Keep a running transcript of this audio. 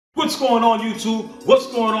What's going on, YouTube? What's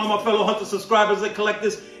going on, my fellow hunter subscribers and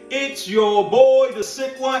collectors? It's your boy, the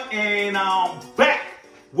Sick One, and I'm back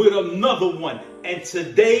with another one. And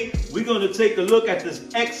today, we're going to take a look at this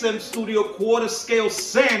XM Studio quarter scale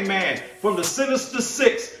Sandman from the Sinister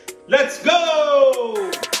 6. Let's go!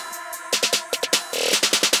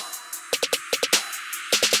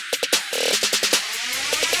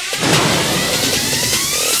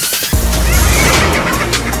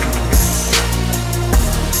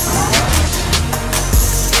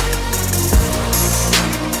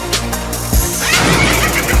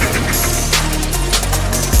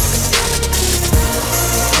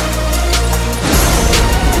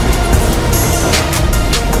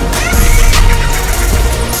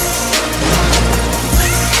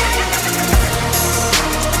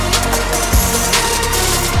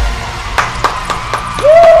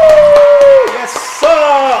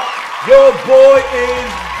 Your boy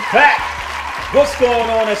is back. What's going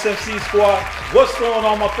on, SMC squad? What's going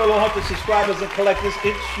on, my fellow hunter subscribers and collectors?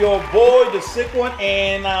 It's your boy, the Sick One,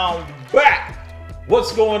 and I'm back.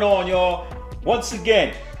 What's going on, y'all? Once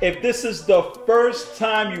again, if this is the first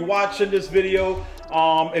time you're watching this video,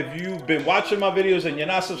 if you've been watching my videos and you're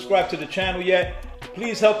not subscribed to the channel yet,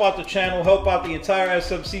 please help out the channel, help out the entire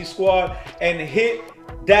SMC squad, and hit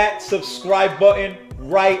that subscribe button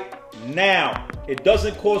right now. It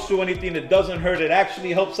doesn't cost you anything. It doesn't hurt. It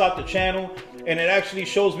actually helps out the channel, and it actually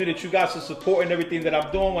shows me that you guys are supporting everything that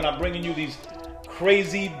I'm doing when I'm bringing you these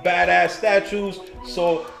crazy badass statues.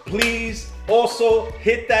 So please also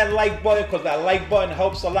hit that like button, because that like button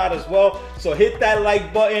helps a lot as well. So hit that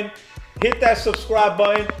like button, hit that subscribe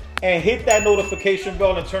button, and hit that notification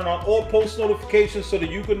bell and turn on all post notifications so that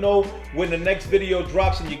you can know when the next video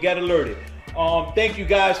drops and you get alerted. Thank you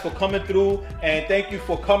guys for coming through, and thank you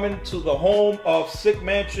for coming to the home of Sick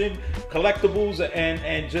Mansion Collectibles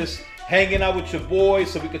and just hanging out with your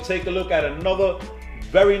boys so we could take a look at another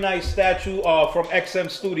very nice statue from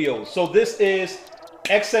XM Studios. So this is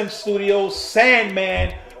XM Studios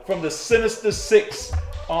Sandman from the Sinister 6.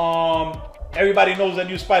 Everybody knows that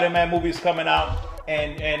new Spider-Man movie is coming out.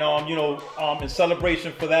 And you know, in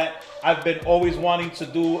celebration for that, I've been always wanting to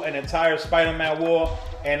do an entire Spider-Man war,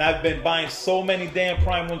 and I've been buying so many damn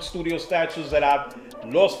Prime 1 Studio statues that I've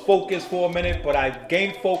lost focus for a minute, but I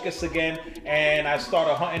gained focus again, and I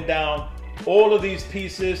started hunting down all of these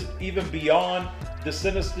pieces, even beyond the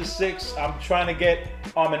Sinister 6. I'm trying to get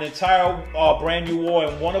an entire brand new war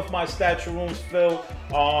in one of my statue rooms filled.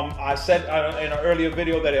 I said in an earlier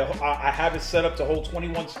video that I have it set up to hold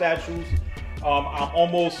 21 statues. I'm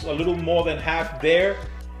almost a little more than half there,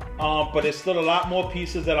 but there's still a lot more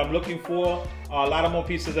pieces that I'm looking for, a lot of more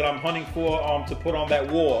pieces that I'm hunting for to put on that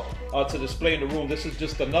wall to display in the room. This is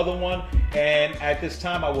just another one, and at this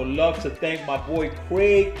time I would love to thank my boy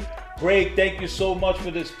Craig. Craig, thank you so much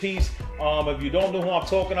for this piece. If you don't know who I'm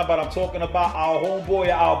talking about our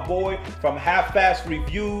homeboy, our boy from Half-Fast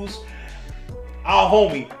Reviews, our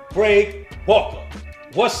homie Craig Walker.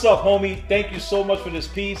 What's up, homie? Thank you so much for this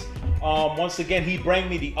piece. Once again, he brought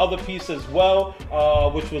me the other piece as well,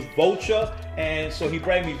 which was Vulture, and so he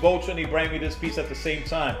brought me Vulture and he brought me this piece at the same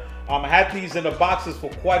time. I had these in the boxes for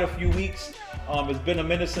quite a few weeks. It's been a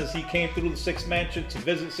minute since he came through the Sick Mansion to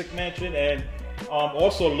visit Sick Mansion, and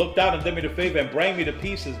also looked out and did me the favor and brought me the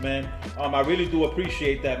pieces, man. I really do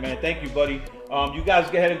appreciate that, man. Thank you, buddy. You guys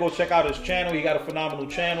go ahead and go check out his channel. He got a phenomenal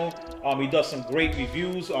channel. He does some great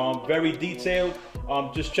reviews, very detailed.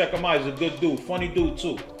 Just check him out. He's a good dude, funny dude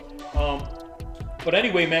too. But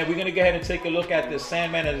anyway, man, we're gonna go ahead and take a look at this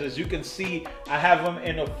Sandman. As you can see, I have him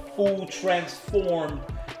in a full transformed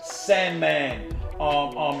Sandman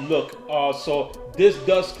look. So this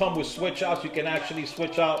does come with switch outs. You can actually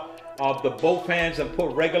switch out the both hands and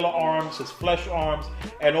put regular arms, his flesh arms,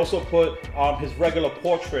 and also put his regular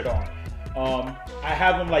portrait on. I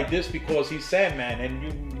have him like this because he's Sandman, and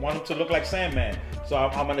you want him to look like Sandman. So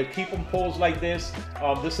I'm gonna keep him posed like this.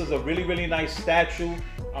 This is a really, really nice statue.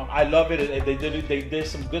 I love it. They did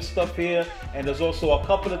some good stuff here, and there's also a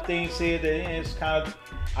couple of things here that it's kind of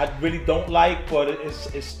I really don't like, but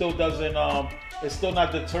it still doesn't. It's still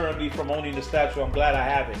not deterring me from owning the statue. I'm glad I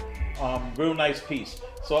have it. Real nice piece.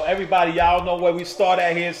 So everybody, y'all know where we start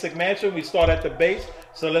at here in Sick Mansion. We start at the base.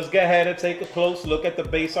 So let's go ahead and take a close look at the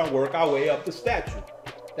base and work our way up the statue.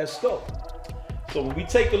 Let's go. So when we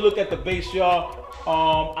take a look at the base, y'all,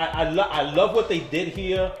 I love what they did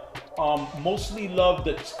here. Mostly love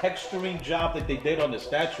the texturing job that they did on the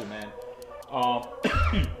statue, man.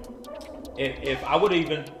 If I would have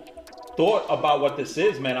even thought about what this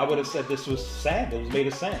is, man, I would have said this was sand. It was made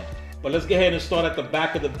of sand. But let's go ahead and start at the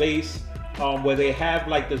back of the base, where they have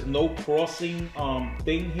like this no crossing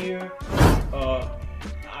thing here.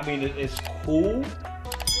 I mean, it's cool,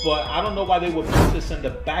 but I don't know why they would put this in the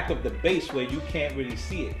back of the base where you can't really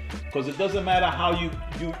see it. Because it doesn't matter how you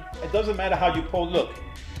pose. Look,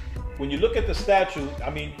 when you look at the statue, I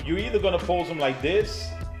mean, you're either gonna pose them like this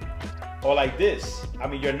or like this. I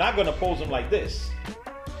mean, you're not gonna pose them like this.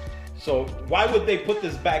 So why would they put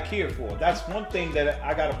this back here for? That's one thing that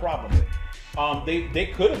I got a problem with. They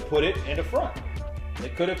could have put it in the front. They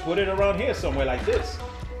could have put it around here somewhere like this.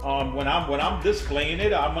 When I'm displaying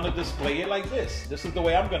it, I'm gonna display it like this. This is the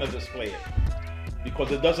way I'm gonna display it,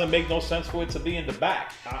 because it doesn't make no sense for it to be in the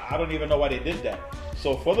back. I don't even know why they did that.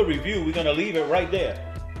 So for the review, we're gonna leave it right there.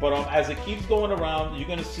 But as it keeps going around, you're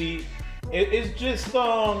gonna see it's just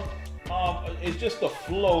a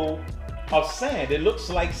flow of sand. It looks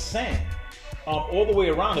like sand all the way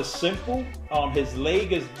around. It's simple. His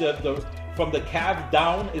leg is from the calf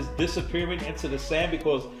down is disappearing into the sand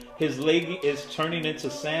because his leg is turning into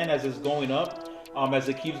sand as it's going up. As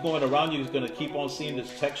it keeps going around, you're going to keep on seeing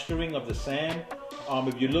this texturing of the sand.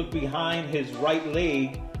 If you look behind his right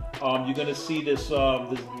leg, you're going to see this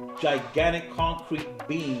gigantic concrete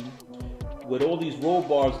beam with all these roll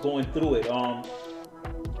bars going through it.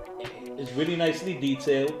 It's really nicely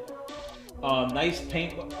detailed. Nice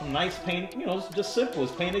paint, you know, it's just simple.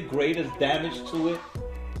 It's painted great, there's damage to it.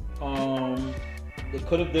 They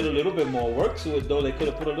could have did a little bit more work to it though. They could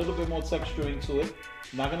have put a little bit more texturing to it.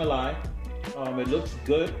 Not gonna lie. It looks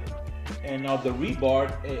good. And the rebar,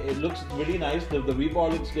 it looks really nice. The rebar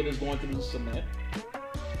looks good as going through the cement.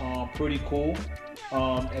 Pretty cool.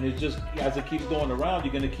 And it just, as it keeps going around,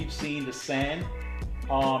 you're gonna keep seeing the sand.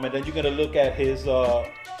 And then you're gonna look at his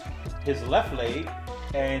left leg,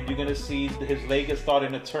 and you're gonna see his leg is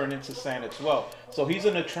starting to turn into sand as well. So he's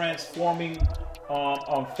in a transforming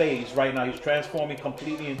phase right now. He's transforming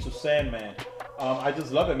completely into Sandman. I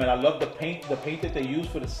just love it, man. I love the paint that they use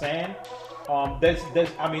for the sand. I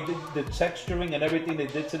mean, the texturing and everything they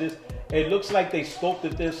did to this. It looks like they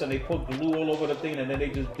sculpted this and they put glue all over the thing, and then they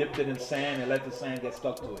just dipped it in sand and let the sand get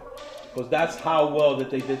stuck to it. Because that's how well that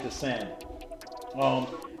they did the sand.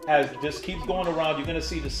 As this keeps going around, you're gonna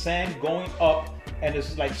see the sand going up, and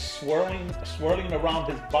it's like swirling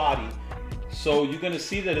around his body. So you're gonna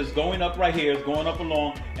see that it's going up right here, it's going up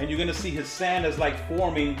along, and you're gonna see his sand is like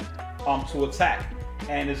forming to attack.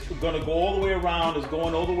 And it's gonna go all the way around, it's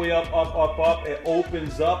going all the way up, up, up, up. It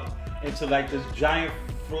opens up into like this giant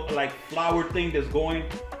like flower thing that's going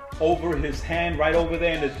over his hand right over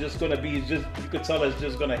there, and it's just gonna be, you could tell it's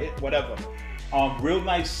just gonna hit whatever. Real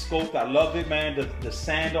nice sculpt. I love it, man. The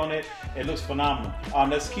sand on it, it looks phenomenal.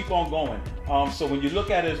 Let's keep on going. So when you look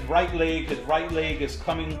at his right leg is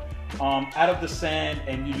coming out of the sand,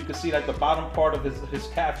 and you can see like the bottom part of his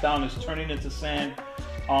calf down is turning into sand.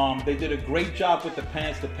 They did a great job with the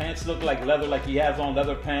pants. The pants look like leather, like he has on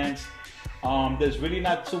leather pants. There's really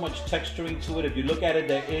not too much texturing to it. If you look at it,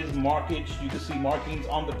 there is markage. You can see markings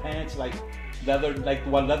on the pants like leather, like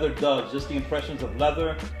what leather does, just the impressions of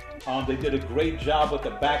leather. They did a great job with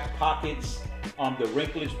the back pockets, the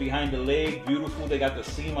wrinklage behind the leg, beautiful. They got the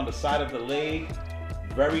seam on the side of the leg.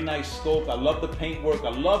 Very nice sculpt. I love the paint work. I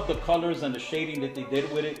love the colors and the shading that they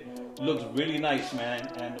did with it. It looks really nice, man.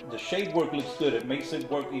 And the shade work looks good. It makes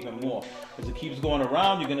it work even more. As it keeps going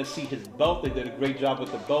around, you're gonna see his belt. They did a great job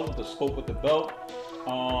with the belt, with the scope with the belt.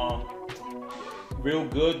 Real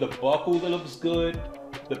good. The buckle that looks good.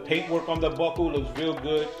 The paint work on the buckle looks real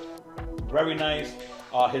good. Very nice.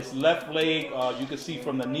 His left leg, you can see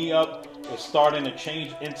from the knee up, it's starting to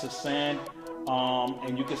change into sand.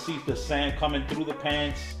 And you can see the sand coming through the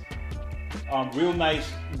pants. Real nice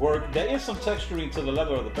work. There is some texturing to the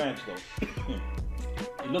leather of the pants though.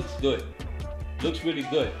 It looks good. Looks really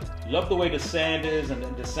good. Love the way the sand is, and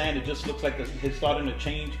the sand, it just looks like it's starting to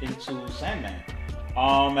change into Sandman.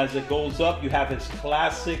 As it goes up, you have his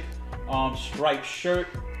classic striped shirt.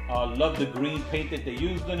 Love the green paint that they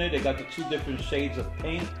used in it. They got the two different shades of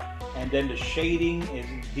paint, and then the shading is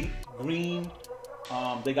deep green.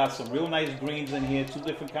 They got some real nice greens in here, two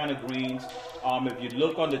different kind of greens. If you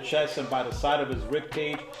look on the chest and by the side of his rib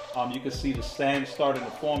cage, you can see the sand starting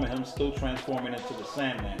to form and him still transforming into the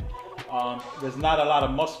Sandman. There's not a lot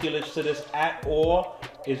of musculage to this at all.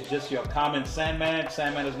 It's just your common Sandman.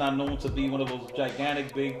 Sandman is not known to be one of those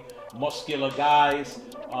gigantic, big, muscular guys.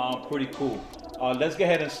 Pretty cool. Let's go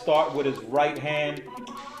ahead and start with his right hand.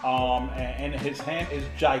 And his hand is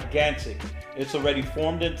gigantic. It's already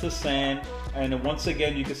formed into sand. And then once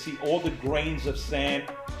again, you can see all the grains of sand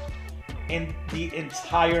in the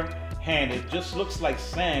entire hand. It just looks like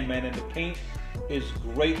sand, man. And the paint is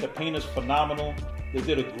great. The paint is phenomenal. They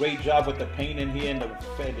did a great job with the paint in here and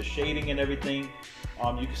the shading and everything.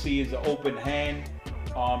 You can see it's an open hand.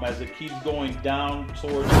 As it keeps going down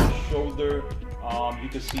towards his shoulder, you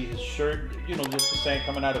can see his shirt, you know, just the sand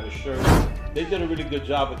coming out of his shirt. They did a really good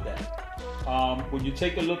job with that. When you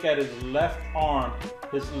take a look at his left arm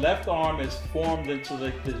is formed into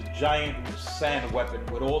like this giant sand weapon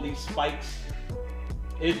with all these spikes.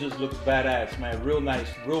 It just looks badass, man. Real nice,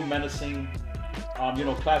 real menacing. You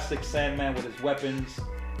know, classic Sandman with his weapons.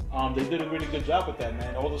 They did a really good job with that,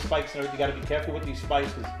 man. All the spikes and everything, you gotta be careful with these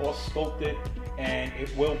spikes because it's all sculpted and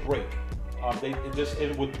it will break.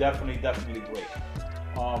 It would definitely break.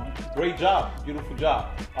 Great job, beautiful job.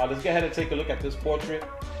 Let's get ahead and take a look at this portrait.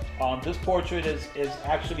 This portrait is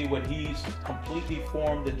actually when he's completely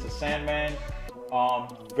formed into Sandman.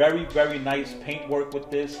 Very nice paint work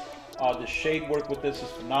with this. The shade work with this is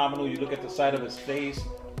phenomenal. You look at the side of his face,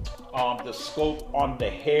 the sculpt on the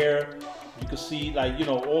hair. You can see, like, you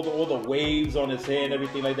know, all the waves on his hair and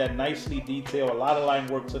everything like that. Nicely detailed. A lot of line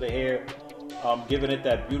work to the hair, giving it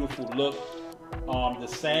that beautiful look. The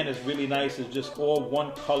sand is really nice. It's just all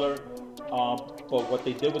one color. But what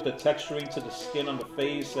they did with the texturing to the skin on the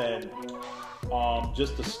face and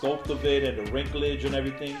just the sculpt of it and the wrinklage and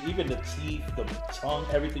everything, even the teeth, the tongue,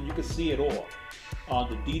 everything, you can see it all.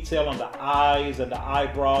 The detail on the eyes and the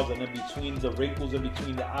eyebrows and in between the wrinkles in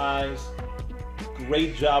between the eyes.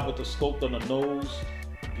 Great job with the sculpt on the nose.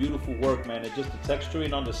 Beautiful work, man. And just the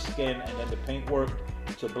texturing on the skin and then the paint work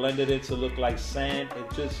to blend it in to look like sand.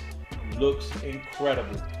 It just looks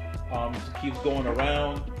incredible. It keeps going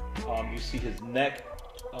around. You see his neck.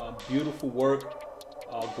 Beautiful work.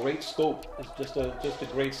 Great scope. It's just a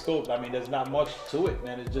great scope. I mean, there's not much to it,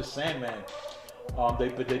 man. It's just Sandman. But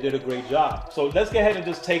they did a great job. So let's go ahead and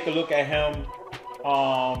just take a look at him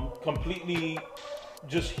completely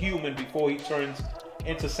just human before he turns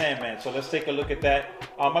into Sandman. So let's take a look at that.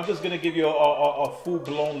 I'm just going to give you a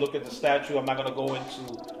full-blown look at the statue. I'm not going to go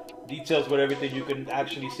into details with everything. You can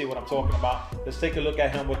actually see what I'm talking about. Let's take a look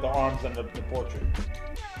at him with the arms and the portrait.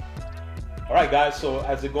 All right, guys. So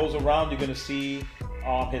as it goes around, you're going to see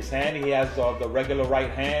his hand. He has the regular right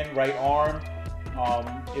hand, right arm.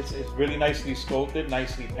 It's really nicely sculpted,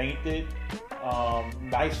 nicely painted.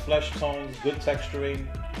 Nice flesh tones, good texturing.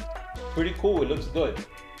 Pretty cool. It looks good.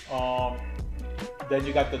 Then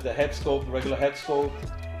you got the head sculpt, the regular head sculpt.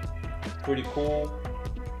 Pretty cool.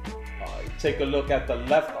 Take a look at the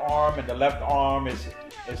left arm, and the left arm is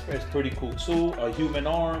pretty cool too. A human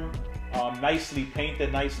arm, nicely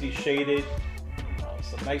painted, nicely shaded.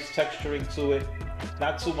 Some nice texturing to it.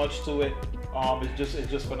 Not too much to it.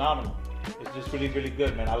 It's just phenomenal. It's just really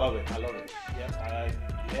good, man. I love it. I love it.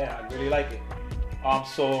 Yeah, I really like it.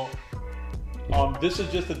 This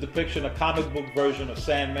is just a depiction, a comic book version of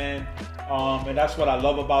Sandman, and that's what I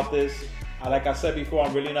love about this. Like I said before,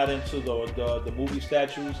 I'm really not into the movie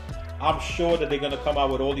statues. I'm sure that they're gonna come out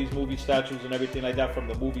with all these movie statues and everything like that from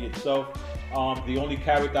the movie itself. The only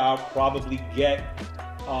character I'll probably get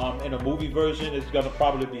in a movie version is gonna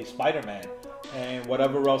probably be Spider-Man. And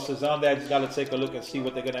whatever else is on there, I just gotta take a look and see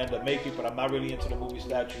what they're gonna end up making. But I'm not really into the movie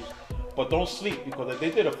statues. But don't sleep, because if they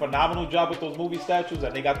did a phenomenal job with those movie statues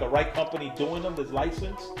and they got the right company doing them, this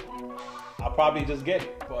license, I'll probably just get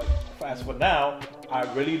it. But as for now, I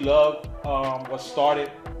really love what started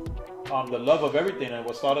the love of everything. And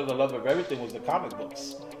what started the love of everything was the comic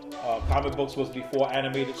books. Comic books was before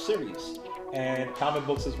animated series. And comic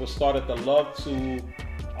books is what started the love to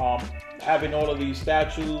having all of these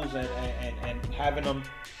statues and having them,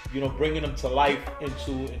 you know, bringing them to life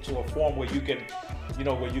into a form where you can, you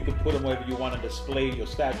know, where you can put them wherever you want to display your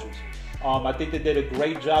statues. I think they did a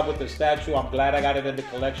great job with the statue. I'm glad I got it in the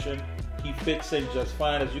collection. He fits in just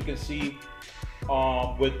fine, as you can see.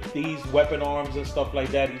 With these weapon arms and stuff like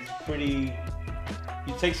that, he's pretty.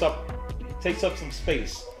 He takes up some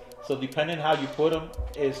space. So depending how you put him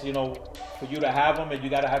is, you know, for you to have him, and you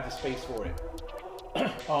got to have the space for it.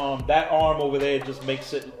 That arm over there just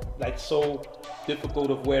makes it like so difficult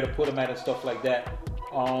of where to put him at and stuff like that.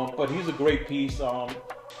 But he's a great piece.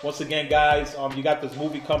 Once again, guys, you got this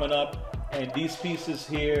movie coming up, and these pieces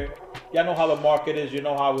here, y'all know how the market is, you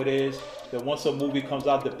know how it is, that once a movie comes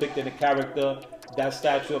out depicting a character, that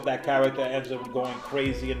statue of that character ends up going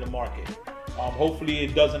crazy in the market. Hopefully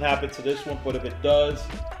it doesn't happen to this one, but if it does,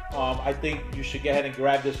 I think you should go ahead and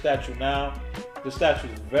grab this statue now. This statue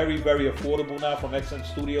is very affordable now from XM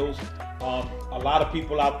Studios. A lot of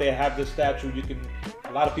people out there have this statue.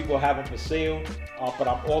 A lot of people have them for sale, but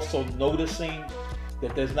I'm also noticing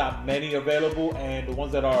that there's not many available, and the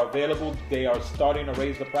ones that are available, they are starting to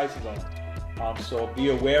raise the prices on them. So be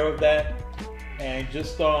aware of that. And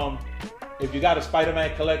just if you got a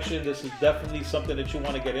Spider-Man collection, this is definitely something that you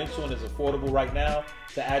want to get into, and is affordable right now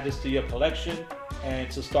to add this to your collection and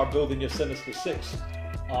to start building your Sinister 6.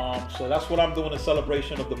 So that's what I'm doing in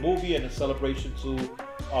celebration of the movie and in celebration to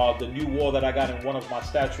the new wall that I got in one of my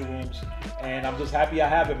statue rooms. And I'm just happy I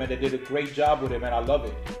have it, man. They did a great job with it, man. I love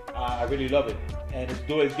it. I really love it. And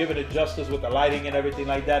it's giving it justice with the lighting and everything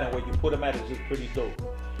like that. And where you put them at is just pretty dope.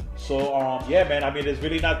 So yeah, man. I mean, there's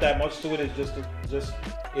really not that much to it. It's just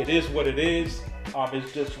it is what it is.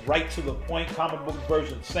 It's just right to the point. Comic book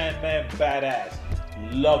version, Sandman, badass.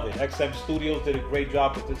 Love it. XM Studios did a great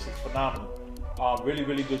job with this. It's phenomenal. Really,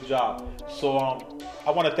 really good job. So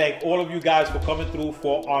I want to thank all of you guys for coming through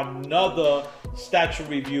for another statue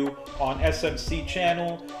review on SMC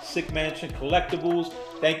channel, Sick Mansion Collectibles.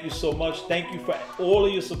 Thank you so much. Thank you for all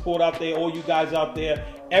of your support out there, all you guys out there,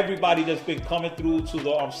 everybody that's been coming through to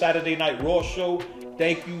the Saturday Night Raw show.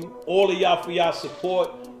 Thank you, all of y'all, for y'all support.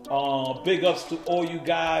 Big ups to all you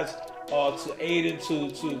guys, to Aiden,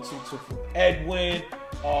 to Edwin,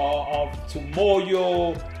 to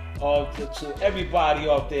Moyo, to everybody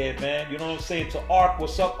out there, man. You know what I'm saying? To Ark,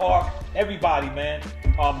 what's up, Ark? Everybody, man.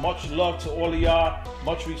 Much love to all of y'all.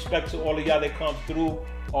 Much respect to all of y'all that come through.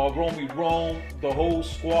 Romy Rome, the whole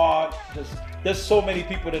squad. There's so many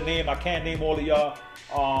people to name. I can't name all of y'all.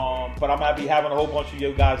 But I'm gonna be having a whole bunch of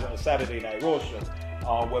you guys on the Saturday Night Raw show,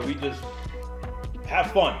 where we just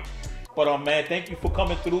have fun. But man, thank you for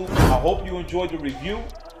coming through. I hope you enjoyed the review.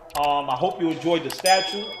 I hope you enjoyed the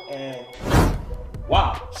statue. And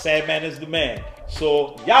wow, Sandman is the man.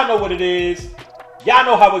 So y'all know what it is. Y'all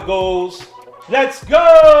know how it goes. Let's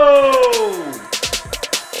go!